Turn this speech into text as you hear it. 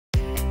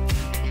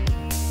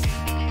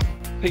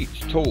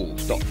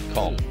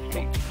Pete'sTools.com.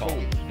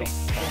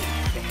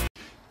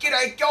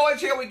 G'day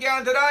guys, how we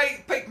going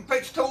today? Pete and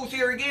Pete's Tools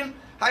here again.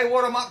 Hey,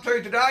 what I'm up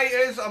to today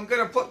is I'm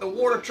going to put the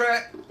water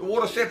trap, the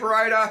water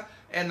separator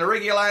and the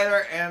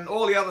regulator and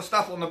all the other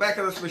stuff on the back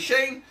of this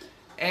machine,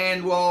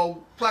 and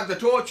we'll plug the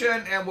torch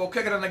in and we'll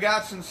kick it in the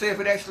guts and see if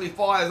it actually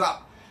fires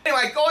up.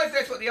 Anyway guys,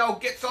 that's what the old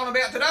get's on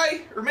about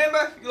today.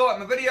 Remember, if you like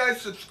my videos,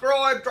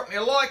 subscribe, drop me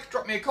a like,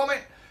 drop me a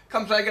comment,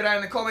 come say good day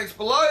in the comments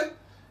below,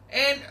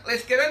 and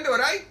let's get into it,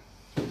 eh?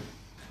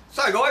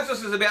 So guys,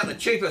 this is about the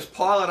cheapest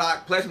pilot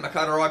arc plasma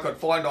cutter I could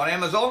find on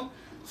Amazon.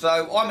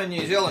 So I'm in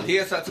New Zealand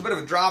here, so it's a bit of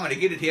a drama to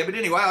get it here, but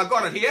anyway, I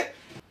got it here.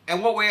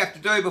 And what we have to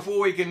do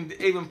before we can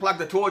even plug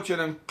the torch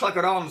in and click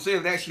it on and see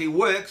if it actually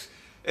works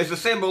is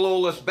assemble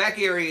all this back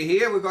area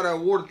here. We've got a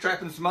water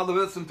trap and some other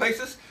bits and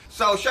pieces.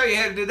 So I'll show you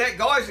how to do that,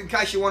 guys, in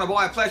case you want to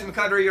buy a plasma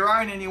cutter of your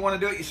own and you want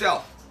to do it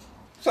yourself.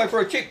 So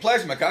for a cheap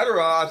plasma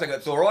cutter, I think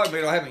it's alright. I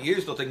mean, I haven't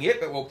used the thing yet,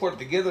 but we'll put it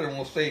together and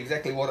we'll see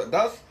exactly what it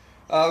does.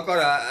 I've got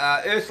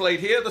a earth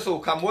lead here. This will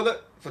come with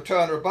it for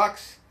 200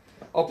 bucks.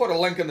 I'll put a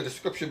link in the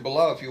description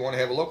below if you want to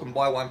have a look and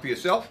buy one for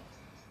yourself.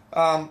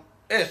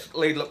 Earth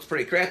lead looks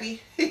pretty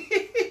crappy. And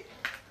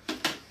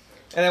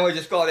then we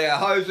just got our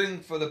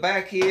hosing for the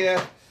back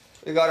here.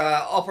 We've got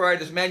our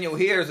operator's manual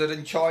here. Is it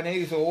in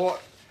Chinese or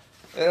what?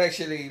 It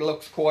actually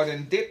looks quite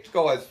in depth,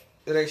 guys.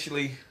 It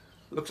actually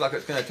looks like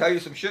it's going to tell you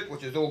some shit,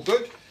 which is all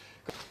good.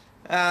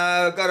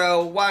 I've got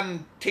a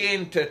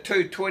 110 to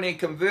 220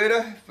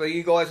 converter for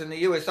you guys in the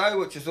USA,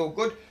 which is all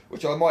good,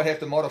 which I might have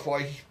to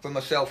modify for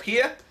myself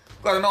here.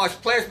 Got a nice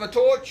plasma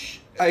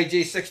torch,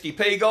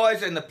 AG60P,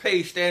 guys, and the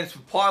P stands for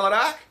pilot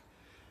arc,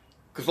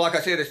 because like I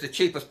said, it's the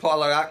cheapest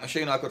pilot arc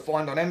machine I could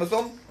find on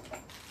Amazon.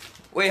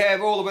 We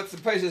have all the bits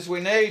and pieces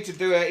we need to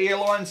do our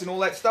airlines and all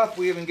that stuff.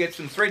 We even get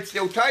some thread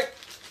steel tape.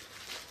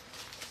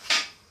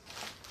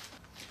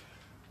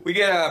 We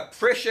get a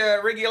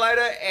pressure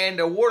regulator and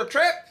a water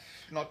trap,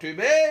 not too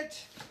bad.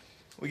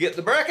 We get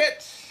the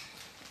bracket,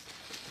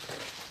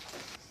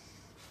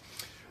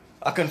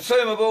 a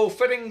consumable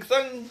fitting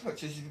thing,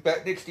 which is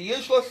about next to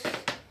useless,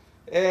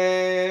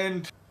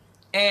 and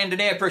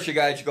an air pressure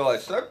gauge,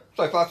 guys. So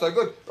far so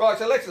good. Right,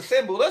 so let's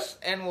assemble this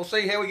and we'll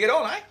see how we get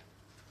on, eh?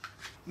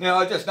 Now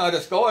I just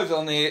noticed, guys,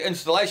 on the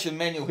installation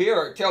manual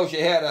here, it tells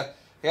you how to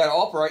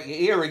operate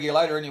your air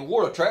regulator and your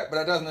water trap,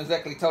 but it doesn't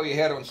exactly tell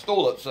you how to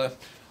install it. So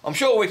I'm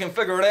sure we can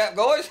figure it out,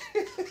 guys.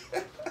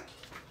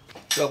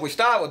 So if we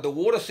start with the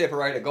water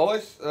separator,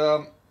 guys,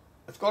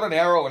 it's got an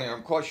arrow in here,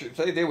 I'm quite sure.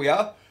 See, there we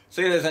are.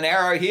 See, there's an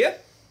arrow here.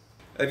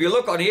 If you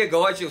look on here,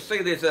 guys, you'll see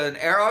there's an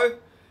arrow,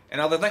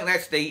 and I think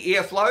that's the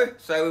airflow.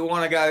 So we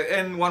want to go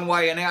in one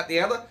way and out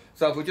the other.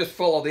 So if we just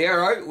follow the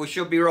arrow, we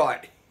should be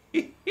right.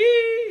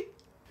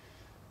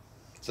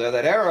 So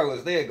that arrow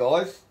is there,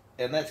 guys,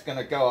 and that's going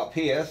to go up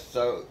here.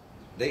 So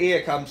the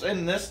air comes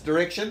in this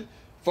direction,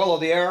 follow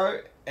the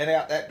arrow, and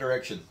out that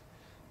direction.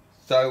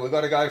 So we've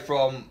got to go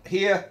from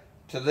here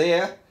to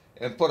there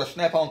and put a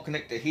snap-on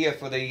connector here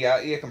for the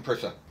air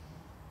compressor.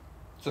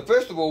 So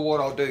first of all, what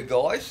I'll do,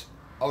 guys,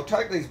 I'll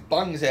take these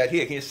bungs out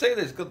here. Can you see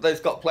there's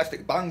got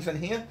plastic bungs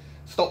in here?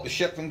 Stop the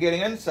shit from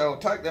getting in. So I'll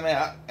take them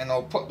out and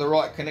I'll put the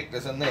right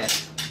connectors in there.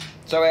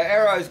 So our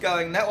arrow's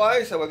going that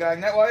way, so we're going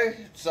that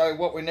way. So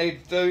what we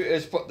need to do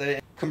is put the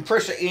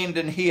compressor end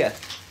in here.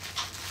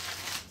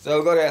 So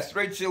we've got our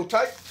thread seal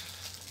tape,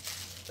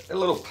 a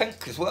little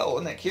pink as well,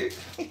 isn't that cute?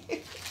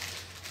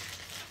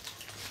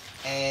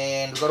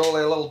 And we've got all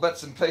our little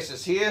bits and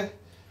pieces here.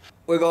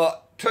 We've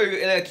got 2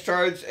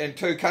 electrodes and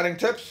 2 cutting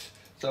tips,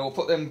 so we'll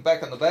put them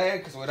back in the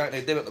bag because we don't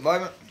need them at the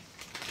moment.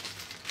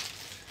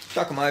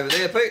 Chuck them over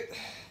there, Pete.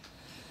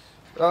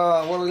 What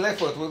are we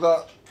left with? We've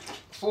got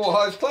 4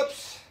 hose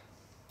clips.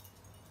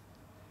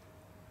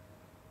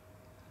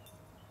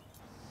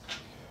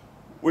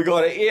 We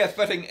got an air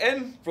fitting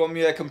in from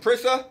your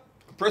compressor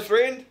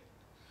end,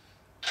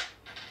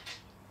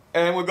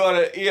 and we've got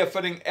an air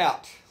fitting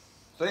out.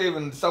 So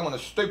even someone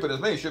as stupid as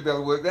me should be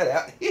able to work that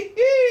out.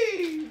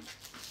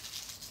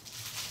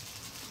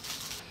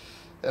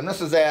 And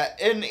this is our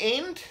in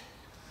end.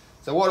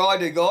 So what I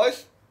do,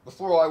 guys,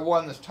 before I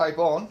wind this tape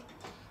on,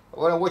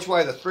 I know which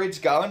way the thread's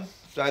going.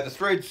 So the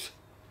thread's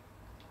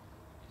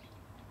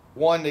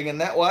winding in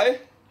that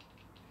way.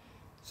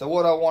 So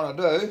what I want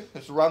to do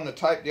is run the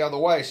tape the other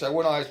way, so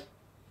when I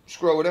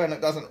screw it in, it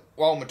doesn't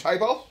roll my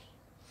tape off.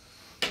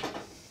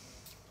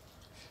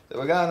 So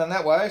we're going in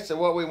that way, so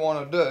what we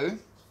want to do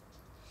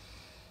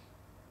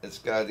is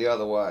go the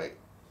other way.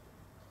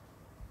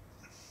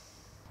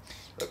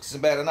 Looks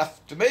about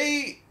enough to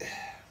me.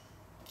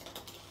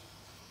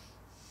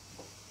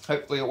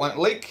 Hopefully it won't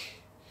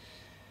leak.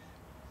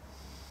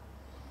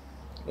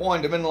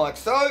 Wind them in like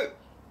so.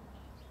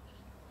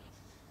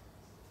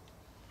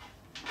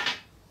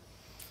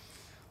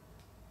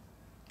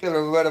 Give it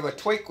a bit of a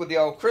tweak with the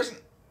old crescent.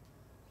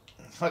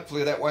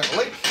 Hopefully that won't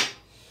leak.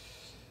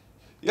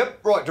 Yep,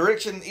 right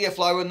direction,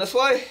 airflow in this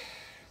way.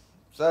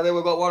 So then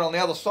we've got one on the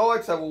other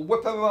side, so we'll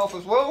whip him off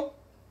as well.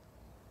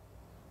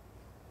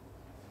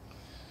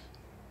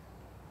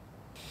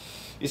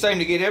 You seem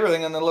to get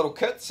everything in the little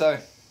kit, so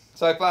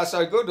So far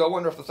so good. I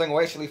wonder if the thing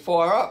will actually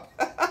fire up.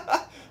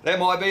 That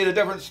might be the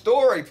different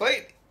story,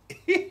 Pete.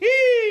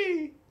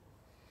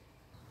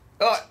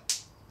 Right,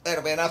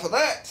 that'll be enough of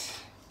that.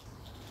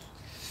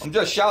 I'm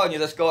just showing you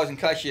this, guys, in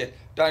case you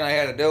don't know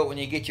how to do it when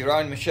you get your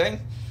own machine.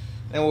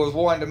 Then we'll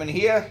wind them in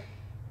here.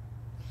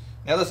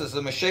 Now this is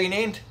the machine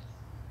end.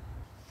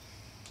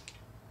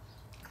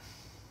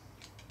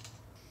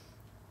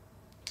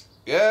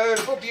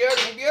 Beautiful,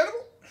 beautiful,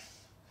 beautiful.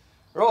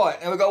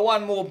 Right, now we've got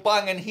one more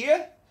bung in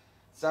here.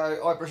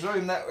 So I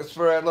presume that was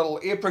for our little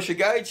air pressure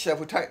gauge. So if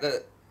we take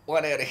the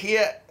one out of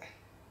here,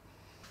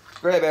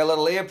 grab our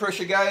little air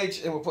pressure gauge,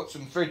 and we'll put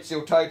some thread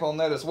seal tape on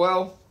that as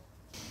well.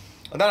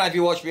 I don't know if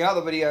you watched my other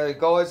video,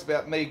 guys,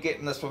 about me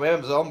getting this from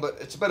Amazon, but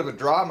it's a bit of a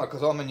drama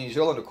because I'm in New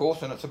Zealand, of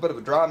course, and it's a bit of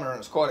a drama and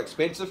it's quite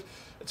expensive.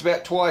 It's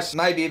about twice,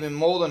 maybe even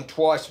more than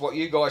twice what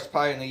you guys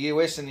pay in the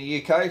US and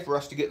the UK for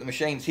us to get the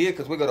machines here,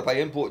 because we've got to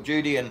pay import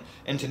duty and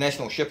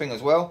international shipping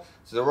as well.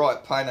 It's a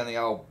right pain in the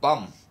old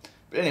bum.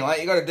 But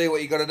anyway, you got to do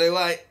what you got to do,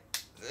 eh?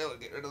 So we'll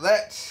get rid of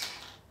that.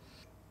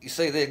 You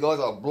see there, guys,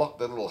 I've blocked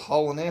the little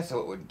hole in there, so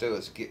what we'd do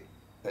is get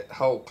that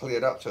hole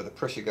cleared up so the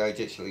pressure gauge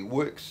actually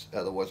works.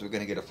 Otherwise, we're going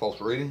to get a false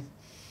reading.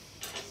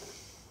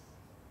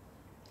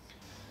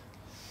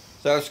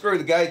 So screw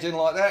the gauge in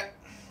like that.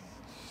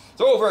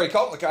 It's all very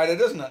complicated,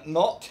 isn't it?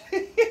 Not.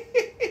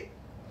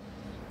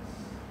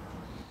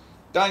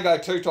 Don't go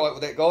too tight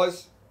with that,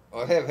 guys.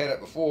 I have had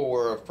it before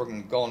where I've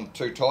freaking gone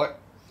too tight.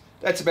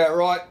 That's about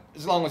right.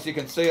 As long as you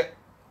can see it,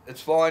 it's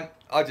fine.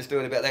 I just do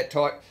it about that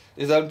tight.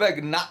 There's a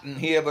big nut in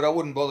here, but I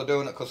wouldn't bother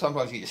doing it because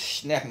sometimes you just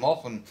snap them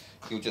off and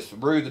you'll just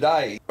rue the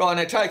day. Right,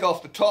 now take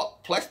off the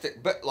top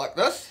plastic bit like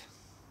this.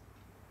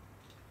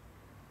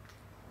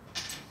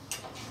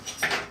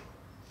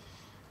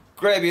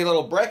 Grab your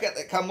little bracket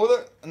that come with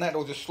it, and that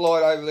will just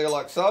slide over there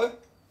like so.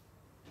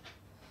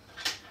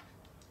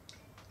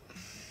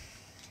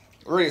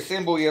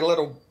 Reassemble your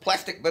little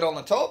plastic bit on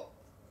the top.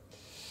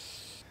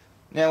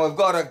 Now we've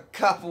got a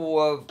couple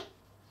of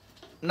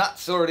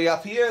nuts already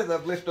up here.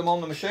 They've left them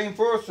on the machine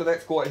for us, so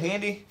that's quite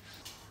handy.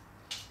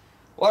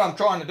 What I'm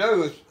trying to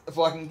do is, if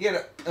I can get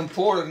it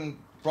imported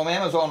from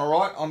Amazon,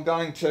 alright, I'm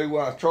going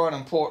to try and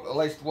import at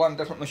least one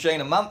different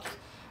machine a month.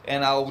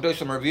 And I'll do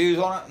some reviews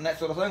on it and that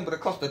sort of thing, but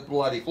it cost a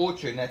bloody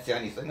fortune, that's the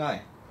only thing, eh?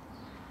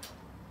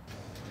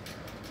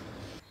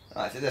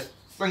 Alright, so just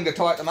finger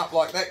tight them up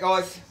like that,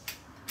 guys.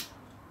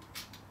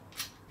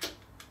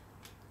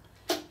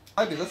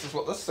 Maybe this is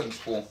what this thing's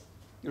for.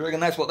 You reckon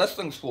that's what this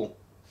thing's for?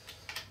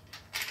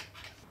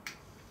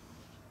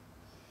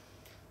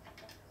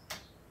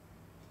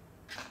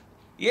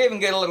 You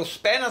even get a little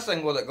spanner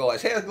thing with it,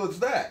 guys. How good's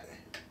that?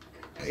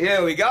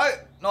 Here we go,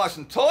 nice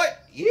and tight.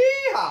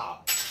 Yeah!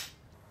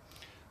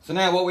 So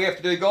now what we have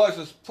to do, guys,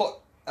 is put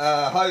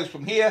a hose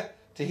from here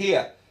to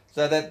here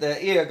so that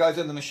the air goes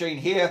in the machine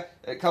here,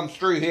 it comes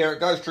through here, it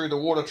goes through the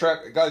water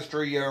trap, it goes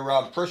through your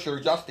pressure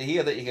adjuster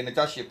here that you can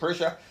adjust your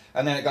pressure,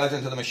 and then it goes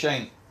into the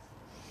machine.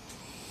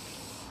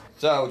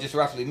 So we'll just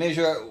roughly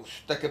measure it, we'll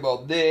stick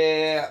about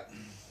there,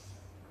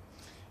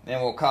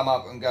 then we'll come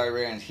up and go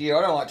around here.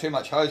 I don't like too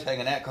much hose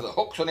hanging out because it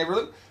hooks on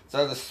everything,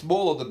 so the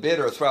smaller the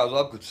better as far as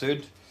I'm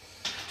concerned.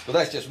 But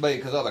that's just me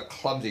because I'm a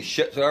clumsy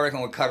shit, so I reckon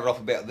we'll cut it off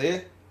about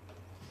there.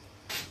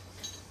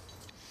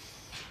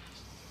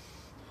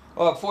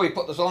 Alright, before you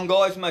put this on,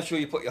 guys, make sure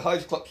you put your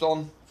hose clips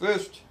on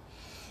first,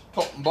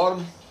 top and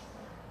bottom.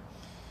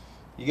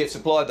 You get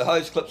supplied the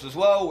hose clips as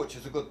well, which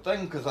is a good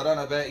thing, because I don't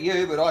know about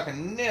you, but I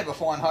can never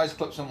find hose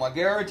clips in my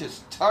garage.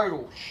 It's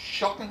total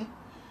shocking.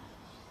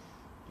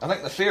 I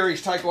think the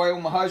fairies take away all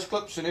my hose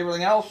clips and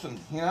everything else, and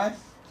you know,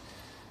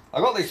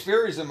 I got these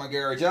fairies in my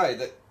garage,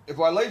 that if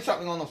I leave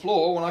something on the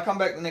floor, when I come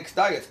back the next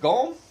day, it's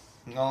gone.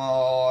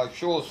 Oh, I'm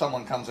sure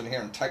someone comes in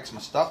here and takes my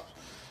stuff.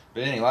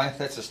 But anyway,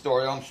 that's the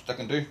story I'm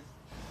sticking to.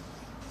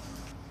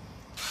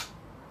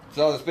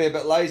 So I'll just be a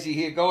bit lazy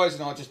here, guys,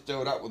 and I'll just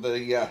do it up with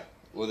a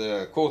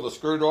cordless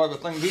screwdriver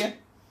thing here.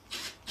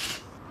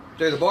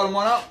 Do the bottom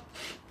one up.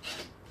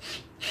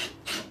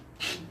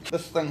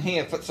 This thing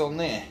here fits on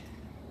there.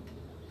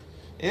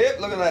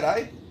 Yep, look at that,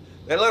 eh?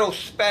 That little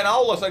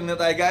spanola thing that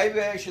they gave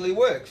you actually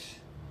works.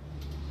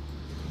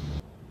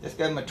 Just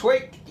give them a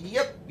tweak.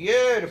 Yep,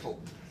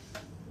 beautiful.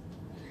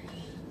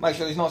 Make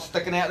sure he's not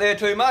sticking out there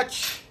too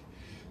much.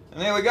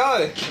 And there we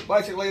go.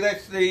 Basically,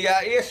 that's the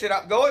air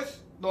setup, guys.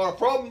 Not a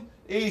problem.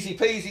 Easy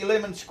peasy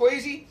lemon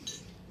squeezy.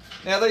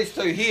 Now these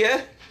two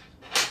here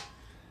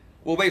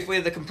will be for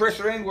the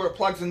compressor end where it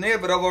plugs in there,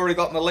 but I've already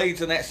got my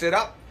leads and that set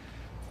up.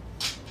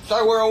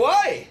 So we're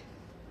away.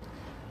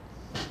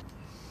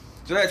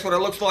 So that's what it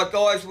looks like,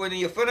 guys, when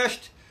you're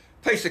finished.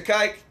 Piece of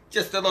cake,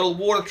 just a little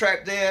water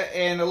trap there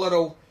and a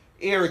little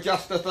air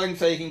adjuster thing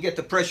so you can get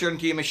the pressure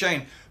into your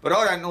machine. But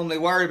I don't normally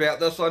worry about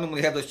this. I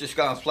normally have this just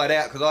going flat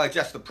out because I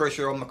adjust the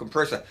pressure on the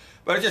compressor.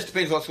 But it just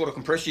depends what sort of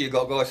compressor you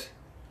got, guys.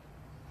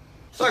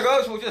 So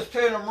guys, we'll just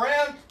turn them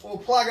around, we'll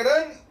plug it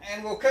in,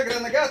 and we'll kick it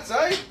in the guts,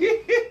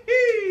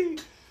 eh?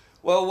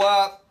 We'll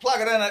plug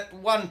it in at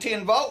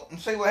 110 volt and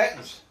see what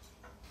happens.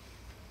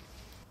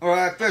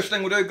 Alright, first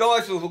thing we'll do,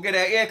 guys, is we'll get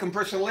our air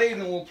compressor lead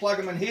and we'll plug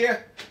them in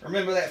here.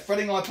 Remember that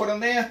fitting I put in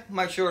there?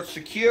 Make sure it's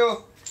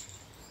secure.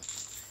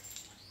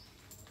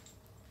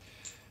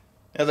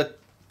 Now the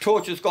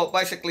torch has got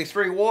basically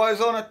 3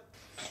 wires on it.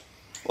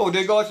 What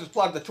we'll do, guys, is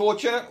plug the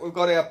torch in it. We've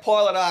got our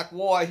pilot arc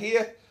wire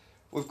here.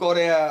 We've got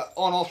our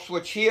on-off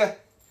switch here.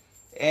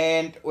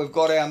 And we've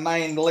got our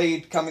main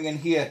lead coming in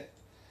here.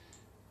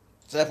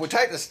 So if we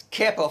take this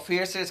cap off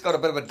here, see it's got a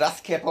bit of a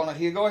dust cap on it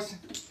here, guys.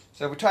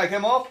 So if we take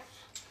him off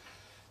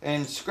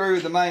and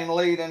screw the main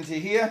lead into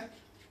here.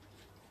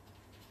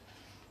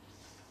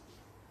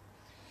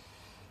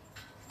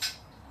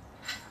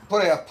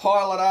 Put our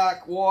pilot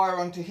arc wire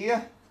onto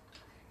here.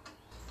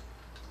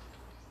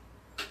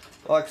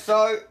 Like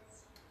so.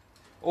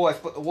 Always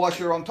put the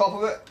washer on top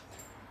of it.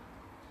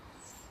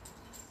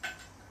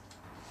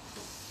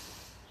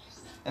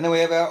 And then we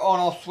have our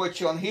on-off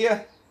switch on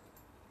here.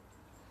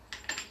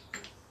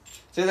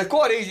 So they're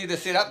quite easy to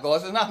set up,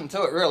 guys. There's nothing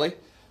to it really,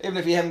 even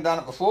if you haven't done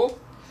it before.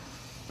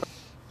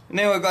 And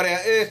then we've got our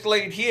earth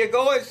lead here,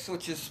 guys,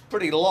 which is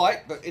pretty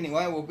light, but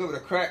anyway, we'll give it a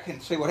crack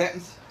and see what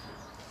happens.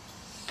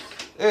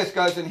 Earth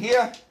goes in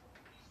here,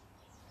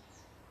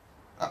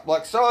 up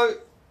like so,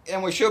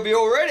 and we should be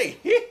all ready.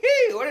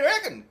 What do you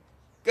reckon?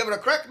 Give it a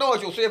crack,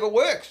 Nigel, see if it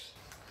works.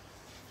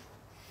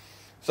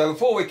 So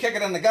before we kick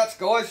it in the guts,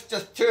 guys,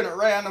 just turn it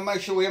around and make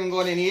sure we haven't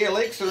got any air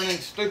leaks or anything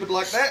stupid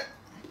like that.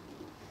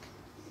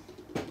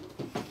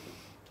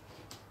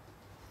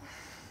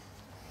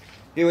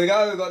 Here we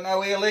go, we've got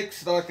no air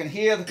leaks that I can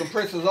hear, the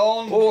compressor's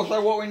on. Also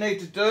what we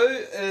need to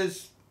do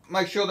is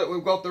make sure that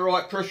we've got the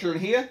right pressure in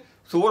here.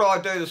 So what I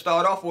do to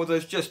start off with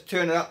is just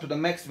turn it up to the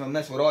maximum,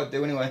 that's what I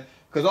do anyway.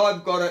 Because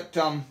I've got it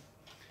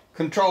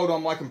controlled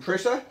on my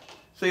compressor.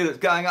 See that it's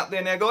going up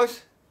there now,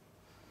 guys?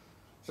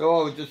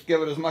 So I would just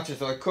give it as much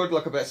as I could,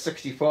 like about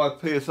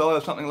 65 psi or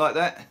something like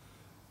that.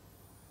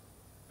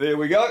 There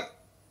we go.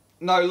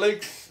 No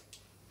leaks.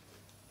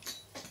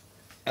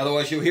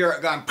 Otherwise you'll hear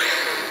it going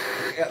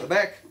out the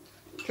back.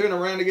 Turn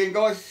around again,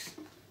 guys.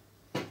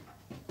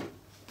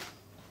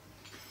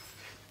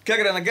 Kick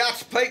it in the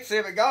guts, Pete, see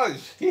if it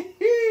goes.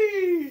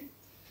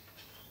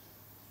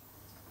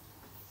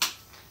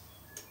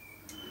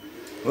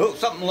 Well,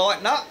 something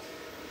lighten up.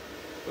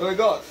 What we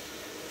got?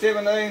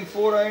 17,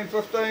 14,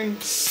 15.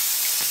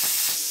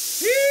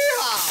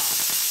 Yeehaw!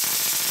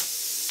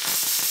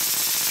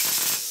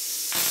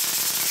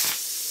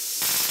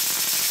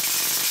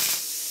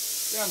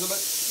 Sounds a bit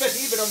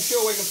spitty, but I'm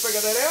sure we can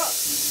figure that out.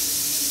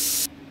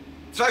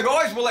 So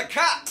guys, will it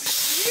cut?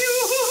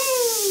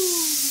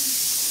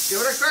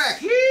 Give it a crack.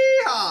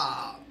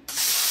 Yeehaw!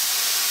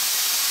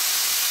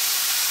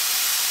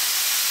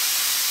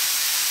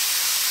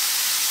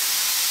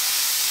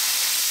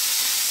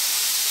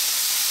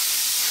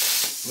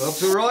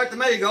 Looks alright to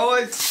me,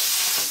 guys.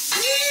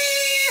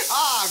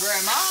 Yeehaw,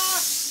 Grandma!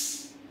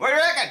 What do you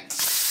reckon?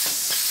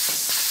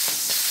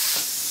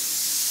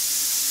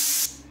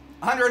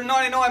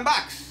 199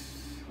 bucks.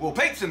 Well,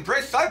 Pete's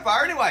impressed so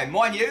far anyway.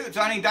 Mind you, it's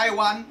only day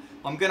one.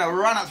 I'm going to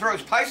run it through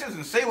its paces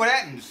and see what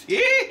happens.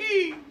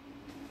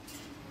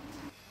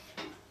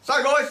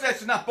 So guys,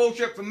 that's enough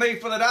bullshit from me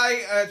for the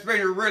day. It's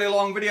been a really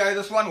long video,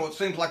 this one. Well, it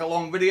seems like a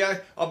long video.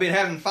 I've been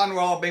having fun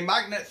while I've been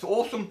making it. It's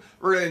awesome.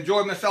 Really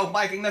enjoyed myself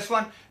making this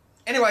one.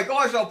 Anyway,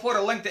 guys, I'll put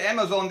a link to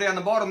Amazon down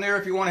the bottom there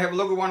if you want to have a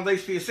look at one of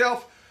these for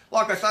yourself.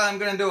 Like I say, I'm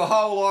going to do a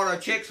whole lot of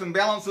checks and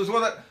balances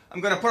with it. I'm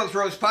going to put it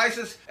through its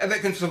paces. If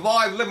it can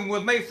survive living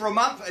with me for a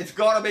month, it's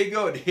got to be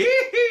good.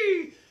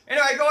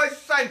 Anyway, guys,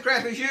 same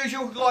crap as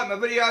usual. Like my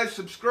videos,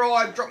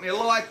 subscribe, drop me a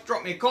like,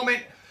 drop me a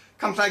comment.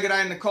 Come say good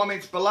day in the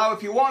comments below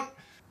if you want.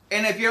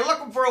 And if you're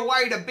looking for a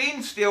way to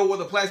bend steel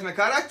with a plasma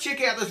cutter, check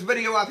out this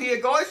video up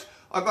here, guys.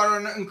 I've got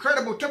an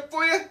incredible tip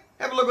for you.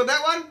 Have a look at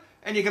that one.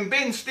 And you can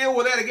bend steel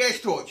without a gas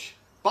torch.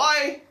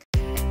 Bye!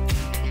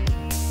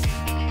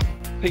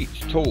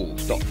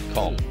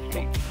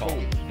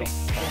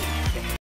 Pete'sTools.com